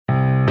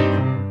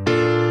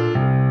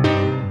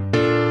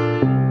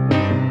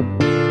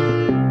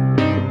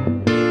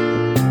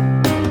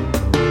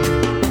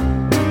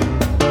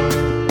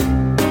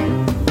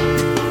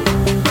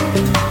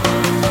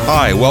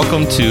Hi,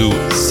 welcome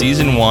to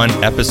Season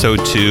 1,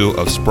 Episode 2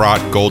 of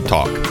Sprott Gold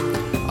Talk.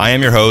 I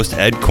am your host,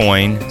 Ed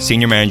Coyne,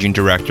 Senior Managing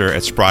Director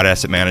at Sprott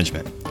Asset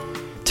Management.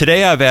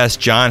 Today I've asked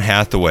John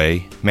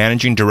Hathaway,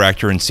 Managing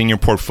Director and Senior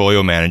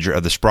Portfolio Manager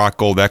of the Sprott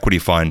Gold Equity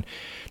Fund,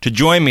 to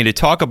join me to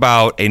talk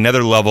about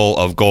another level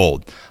of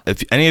gold.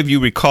 If any of you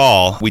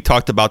recall, we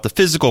talked about the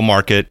physical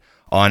market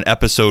on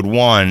Episode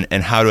 1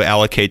 and how to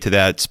allocate to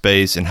that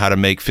space and how to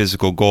make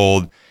physical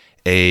gold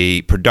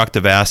a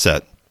productive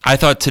asset. I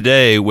thought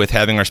today, with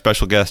having our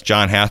special guest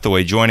John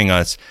Hathaway joining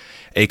us,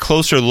 a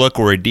closer look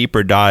or a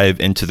deeper dive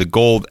into the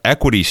gold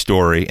equity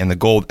story and the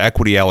gold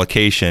equity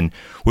allocation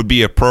would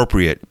be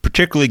appropriate,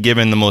 particularly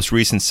given the most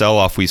recent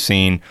sell-off we've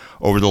seen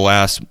over the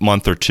last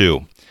month or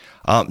two.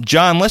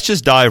 John, let's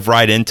just dive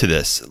right into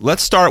this.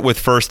 Let's start with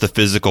first the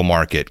physical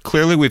market.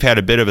 Clearly, we've had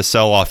a bit of a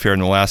sell-off here in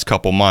the last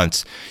couple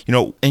months.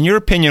 In your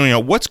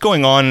opinion, what's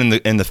going on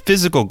in the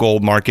physical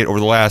gold market over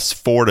the last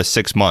 4 to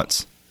 6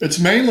 months? It's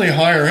mainly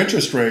higher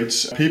interest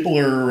rates. People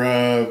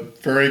are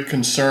very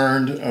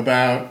concerned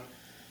about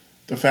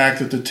the fact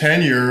that the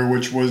 10-year,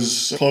 which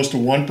was close to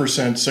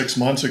 1% 6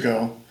 months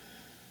ago,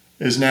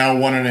 is now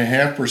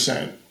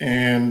 1.5%.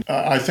 And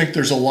I think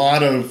there's a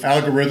lot of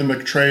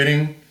algorithmic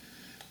trading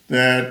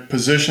that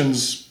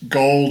positions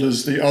gold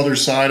as the other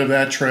side of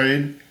that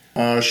trade.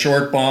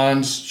 Short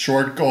bonds,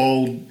 short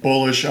gold,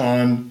 bullish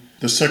on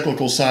the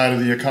cyclical side of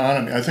the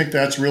economy. I think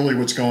that's really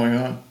what's going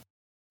on.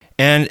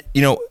 And,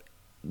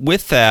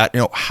 with that,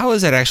 how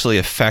is that actually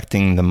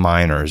affecting the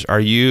miners? Are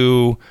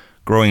you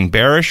growing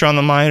bearish on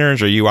the miners?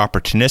 Are you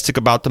opportunistic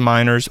about the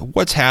miners?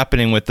 What's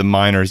happening with the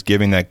miners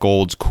given that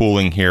gold's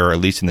cooling here, at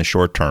least in the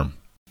short term?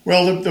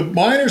 Well, the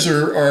miners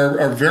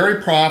are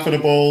very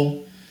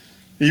profitable,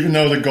 even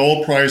though the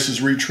gold price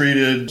has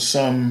retreated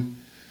some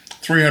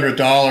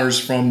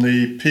 $300 from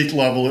the peak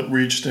level it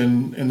reached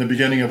in the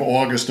beginning of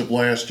August of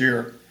last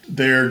year.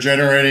 They're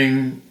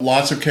generating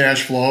lots of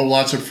cash flow,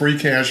 lots of free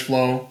cash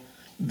flow.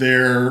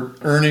 Their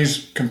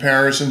earnings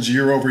comparisons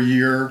year over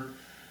year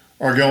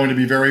are going to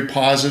be very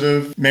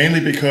positive, mainly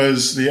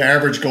because the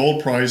average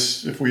gold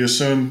price, if we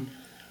assume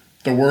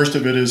the worst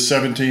of it is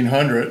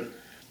 $1,700,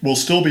 will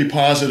still be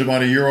positive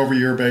on a year over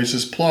year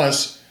basis.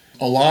 Plus,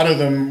 a lot of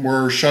them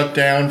were shut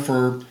down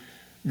for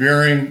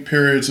varying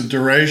periods of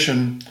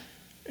duration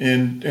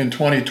in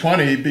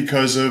 2020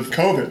 because of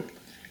COVID.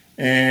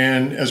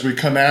 And as we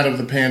come out of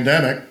the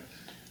pandemic,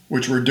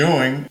 which we're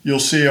doing, you'll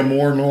see a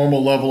more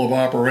normal level of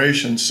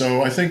operation.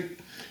 So I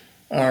think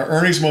our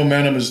earnings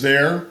momentum is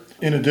there.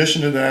 In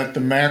addition to that, the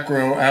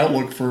macro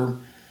outlook for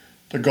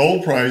the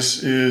gold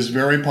price is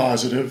very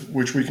positive,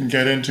 which we can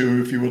get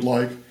into if you would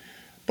like.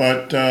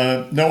 But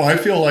no, I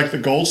feel like the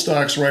gold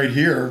stocks right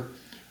here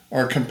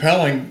are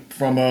compelling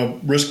from a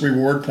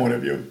risk-reward point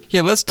of view.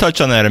 Yeah, let's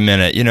touch on that a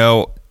minute.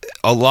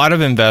 A lot of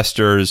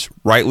investors,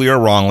 rightly or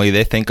wrongly,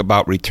 they think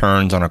about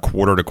returns on a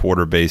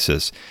quarter-to-quarter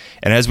basis.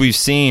 And as we've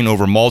seen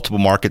over multiple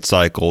market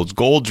cycles,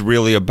 gold's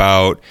really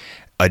about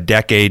a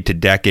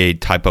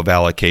decade-to-decade type of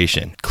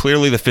allocation.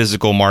 Clearly, the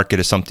physical market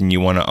is something you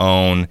want to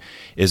own,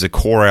 is a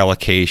core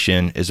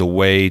allocation, is a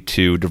way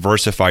to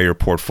diversify your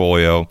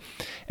portfolio.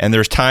 And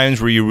there's times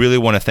where you really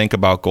want to think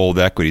about gold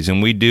equities.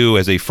 And we do,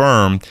 as a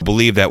firm,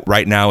 believe that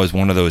right now is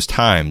one of those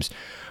times.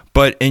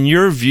 But in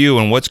your view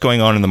and what's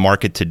going on in the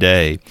market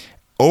today,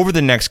 over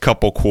the next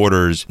couple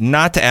quarters,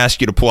 not to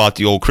ask you to pull out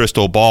the old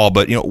crystal ball,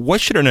 but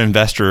what should an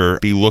investor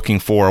be looking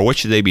for? What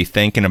should they be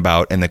thinking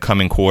about in the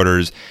coming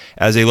quarters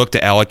as they look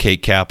to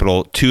allocate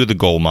capital to the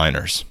gold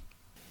miners?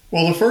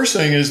 Well, the first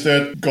thing is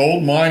that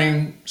gold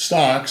mining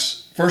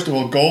stocks, first of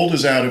all, gold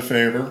is out of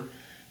favor,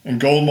 and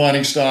gold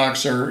mining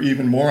stocks are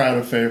even more out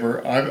of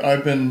favor.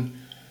 I've been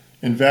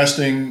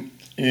investing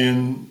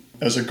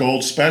as a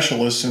gold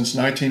specialist since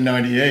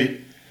 1998.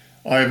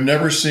 I have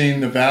never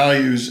seen the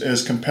values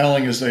as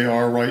compelling as they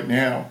are right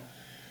now.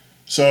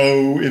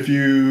 So if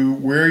you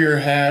wear your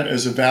hat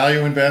as a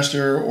value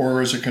investor or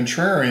as a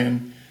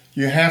contrarian,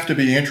 you have to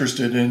be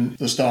interested in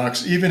the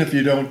stocks, even if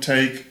you don't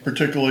take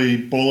particularly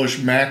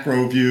bullish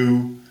macro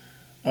view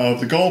of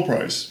the gold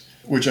price,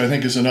 which I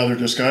think is another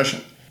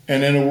discussion.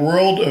 And in a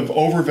world of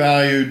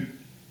overvalued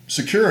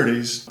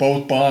securities,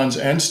 both bonds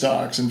and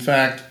stocks, in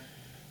fact,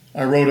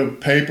 I wrote a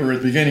paper at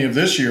the beginning of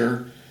this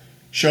year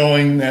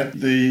showing that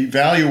the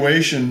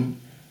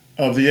valuation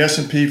of the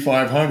S&P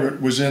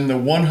 500 was in the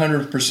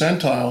 100th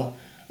percentile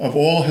of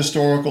all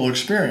historical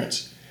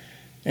experience.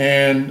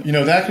 And,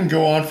 that can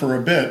go on for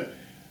a bit,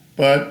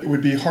 but it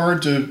would be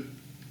hard to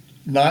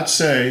not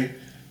say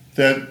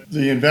that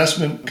the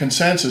investment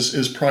consensus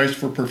is priced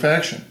for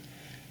perfection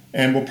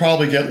and will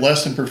probably get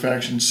less than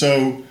perfection.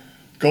 So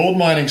gold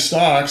mining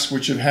stocks,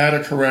 which have had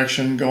a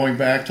correction going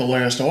back to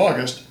last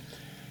August,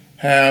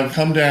 have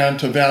come down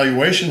to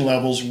valuation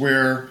levels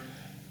where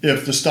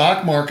if the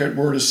stock market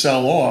were to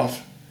sell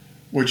off,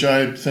 which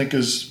I think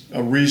is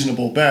a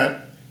reasonable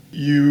bet,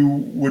 you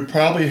would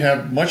probably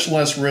have much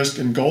less risk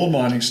in gold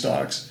mining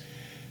stocks.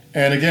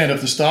 And again,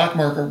 if the stock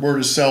market were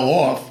to sell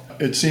off,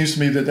 it seems to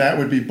me that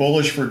would be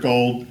bullish for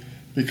gold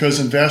because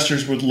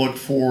investors would look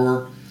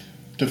for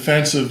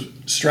defensive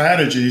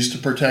strategies to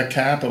protect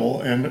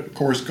capital, and of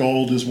course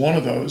gold is one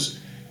of those.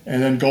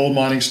 And then gold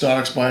mining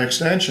stocks, by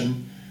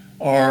extension,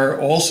 are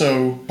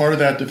also part of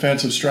that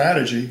defensive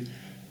strategy.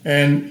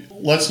 And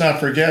let's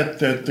not forget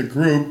that the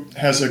group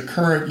has a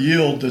current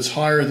yield that's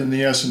higher than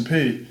the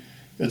S&P.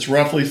 It's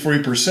roughly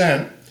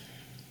 3%.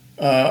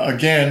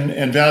 Again,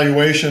 and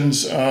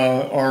valuations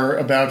are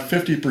about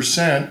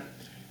 50%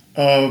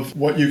 of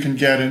what you can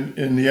get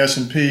in the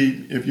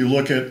S&P if you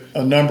look at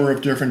a number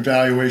of different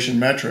valuation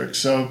metrics.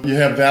 So you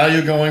have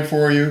value going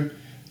for you,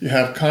 you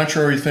have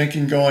contrary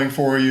thinking going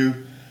for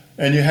you,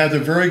 and you have the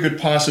very good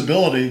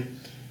possibility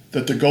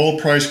that the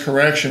gold price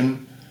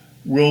correction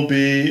will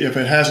be, if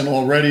it hasn't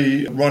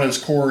already run its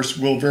course,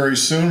 will very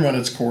soon run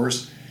its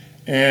course,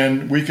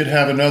 and we could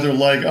have another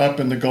leg up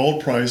in the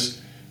gold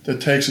price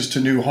that takes us to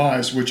new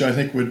highs, which I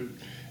think would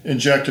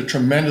inject a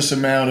tremendous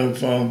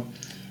amount of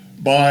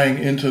buying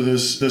into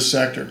this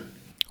sector.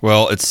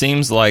 Well, it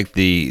seems like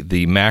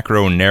the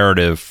macro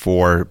narrative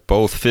for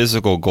both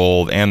physical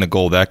gold and the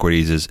gold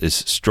equities is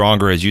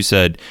stronger, as you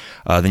said,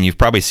 than you've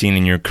probably seen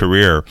in your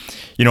career.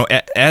 You know,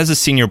 as a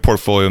senior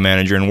portfolio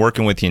manager and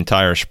working with the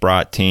entire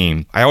Sprott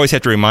team, I always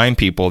have to remind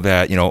people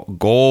that, you know,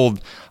 gold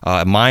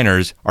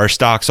miners are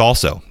stocks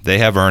also. They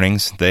have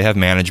earnings, they have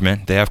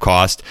management, they have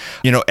cost.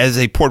 You know, as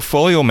a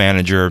portfolio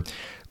manager,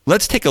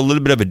 let's take a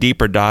little bit of a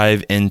deeper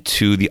dive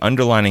into the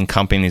underlying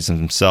companies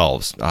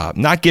themselves,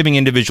 not giving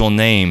individual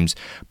names,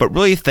 but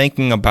really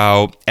thinking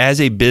about, as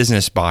a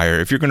business buyer,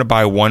 if you're going to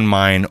buy one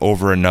mine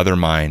over another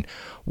mine,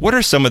 what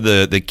are some of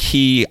the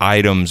key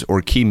items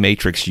or key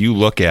metrics you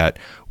look at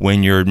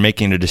when you're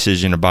making a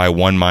decision to buy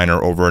one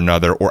miner over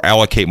another or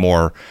allocate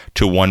more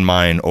to one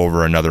mine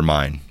over another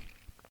mine?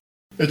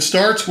 It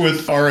starts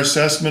with our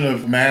assessment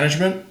of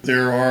management.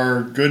 There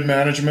are good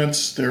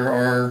managements, there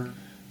are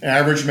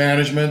average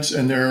managements,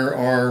 and there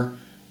are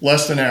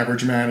less than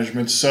average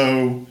managements.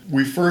 So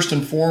we first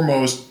and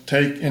foremost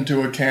take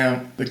into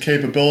account the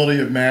capability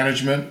of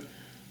management.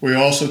 We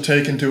also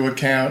take into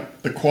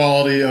account the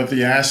quality of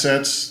the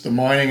assets, the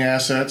mining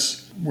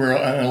assets, where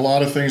a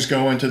lot of things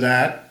go into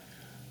that.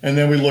 And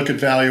then we look at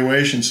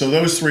valuation. So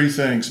those three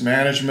things: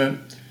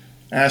 management,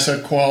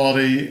 asset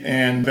quality,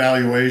 and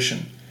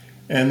valuation.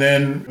 And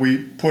then we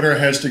put our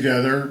heads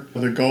together,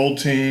 the gold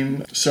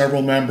team,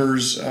 several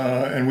members,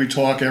 and we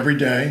talk every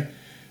day.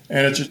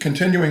 And it's a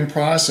continuing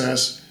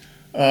process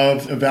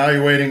of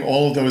evaluating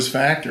all of those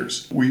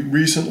factors. We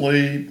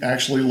recently,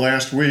 actually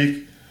last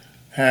week,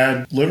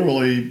 had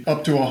literally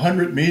up to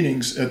 100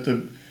 meetings at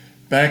the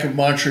Bank of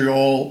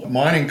Montreal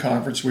Mining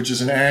Conference, which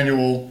is an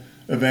annual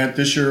event.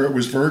 This year it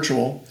was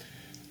virtual.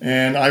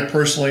 And I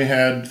personally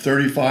had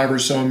 35 or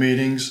so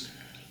meetings.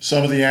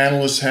 Some of the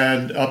analysts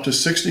had up to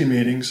 60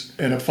 meetings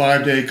in a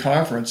 5-day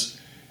conference.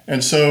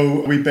 And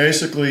so we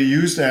basically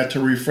use that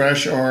to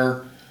refresh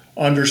our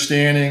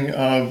understanding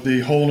of the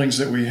holdings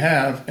that we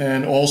have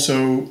and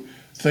also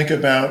think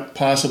about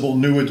possible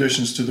new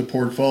additions to the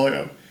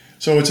portfolio.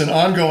 So it's an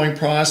ongoing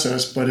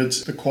process, but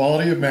it's the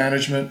quality of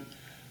management,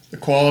 the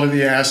quality of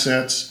the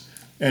assets,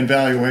 and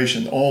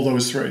valuation, all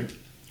those three.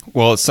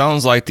 Well, it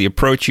sounds like the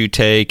approach you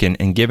take,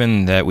 and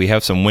given that we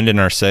have some wind in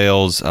our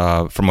sails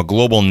from a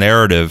global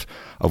narrative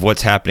of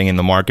what's happening in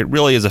the market,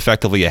 really is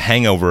effectively a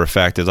hangover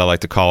effect, as I like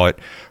to call it,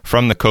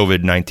 from the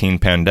COVID-19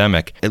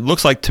 pandemic. It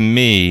looks like to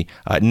me,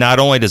 not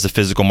only does the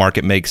physical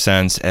market make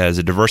sense as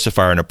a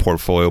diversifier in a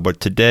portfolio, but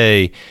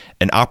today,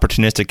 an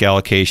opportunistic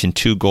allocation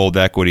to gold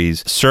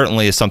equities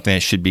certainly is something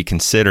that should be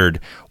considered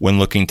when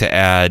looking to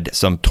add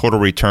some total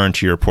return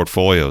to your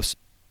portfolios.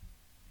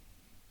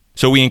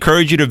 So we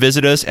encourage you to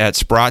visit us at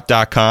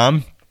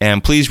Sprott.com,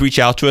 and please reach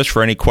out to us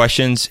for any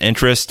questions,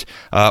 interest,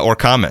 or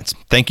comments.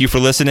 Thank you for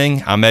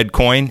listening. I'm Ed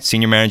Coyne,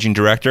 Senior Managing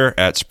Director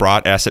at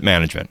Sprott Asset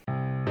Management.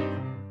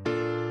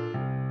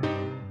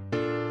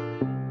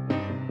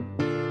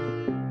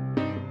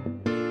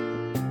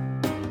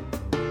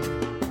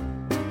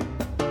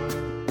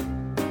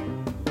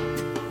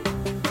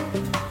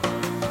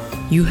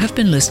 You have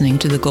been listening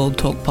to the Gold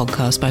Talk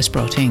podcast by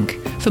Sprott Inc.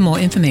 For more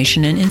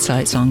information and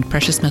insights on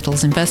precious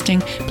metals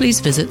investing, please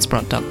visit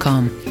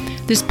Sprott.com.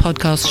 This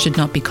podcast should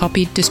not be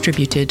copied,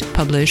 distributed,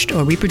 published,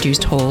 or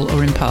reproduced whole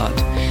or in part.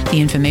 The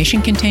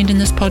information contained in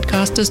this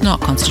podcast does not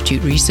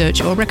constitute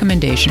research or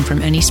recommendation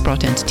from any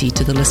Sprott entity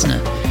to the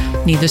listener.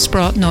 Neither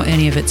Sprott nor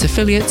any of its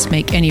affiliates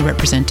make any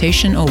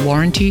representation or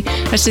warranty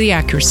as to the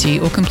accuracy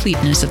or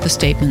completeness of the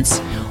statements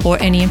or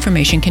any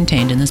information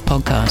contained in this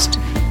podcast.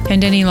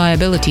 And any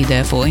liability,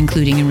 therefore,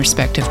 including in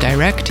respect of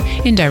direct,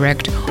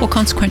 indirect, or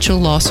consequential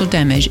loss or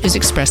damage, is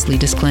expressly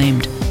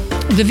disclaimed.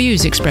 The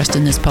views expressed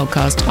in this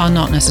podcast are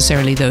not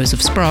necessarily those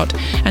of Sprott,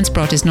 and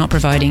Sprott is not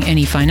providing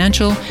any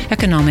financial,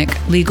 economic,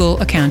 legal,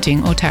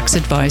 accounting, or tax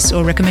advice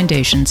or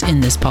recommendations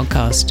in this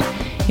podcast.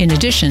 In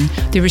addition,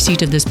 the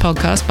receipt of this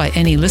podcast by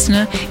any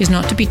listener is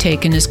not to be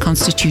taken as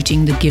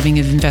constituting the giving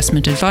of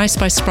investment advice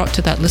by Sprott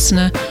to that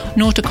listener,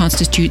 nor to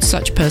constitute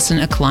such person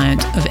a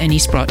client of any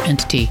Sprott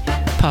entity.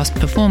 Past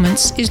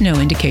performance is no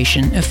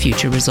indication of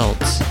future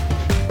results.